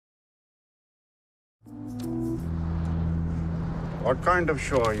What kind of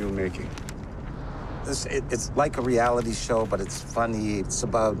show are you making? It's like a reality show, but it's funny. It's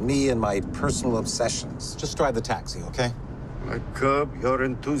about me and my personal obsessions. Just drive the taxi, okay? I curb your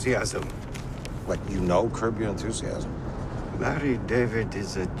enthusiasm. What, you know Curb Your Enthusiasm? Larry David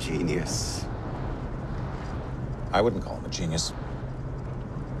is a genius. I wouldn't call him a genius.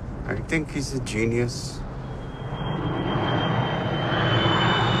 I think he's a genius.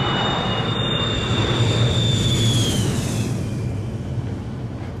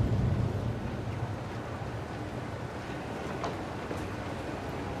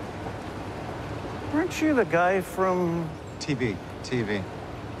 Aren't you the guy from... TV.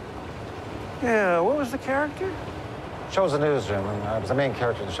 Yeah, what was the character? Show's a newsroom, and I was the main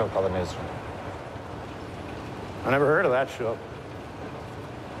character of the show called The Newsroom. I never heard of that show.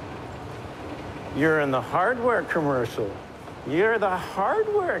 You're in the hardware commercial. You're the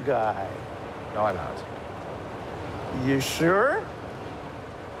hardware guy. No, I'm not. You sure?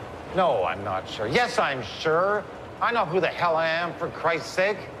 No, I'm not sure. Yes, I'm sure. I know who the hell I am, for Christ's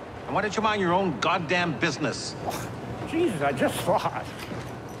sake. And why don't you mind your own goddamn business? Jesus, I just thought.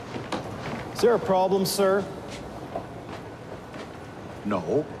 Is there a problem, sir?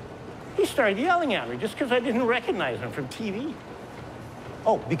 No. He started yelling at me just because I didn't recognize him from TV.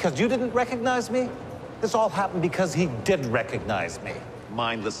 Oh, because you didn't recognize me? This all happened because he did recognize me.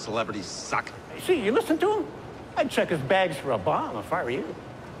 Mindless celebrities suck. See, you listen to him? I'd check his bags for a bomb if I were you.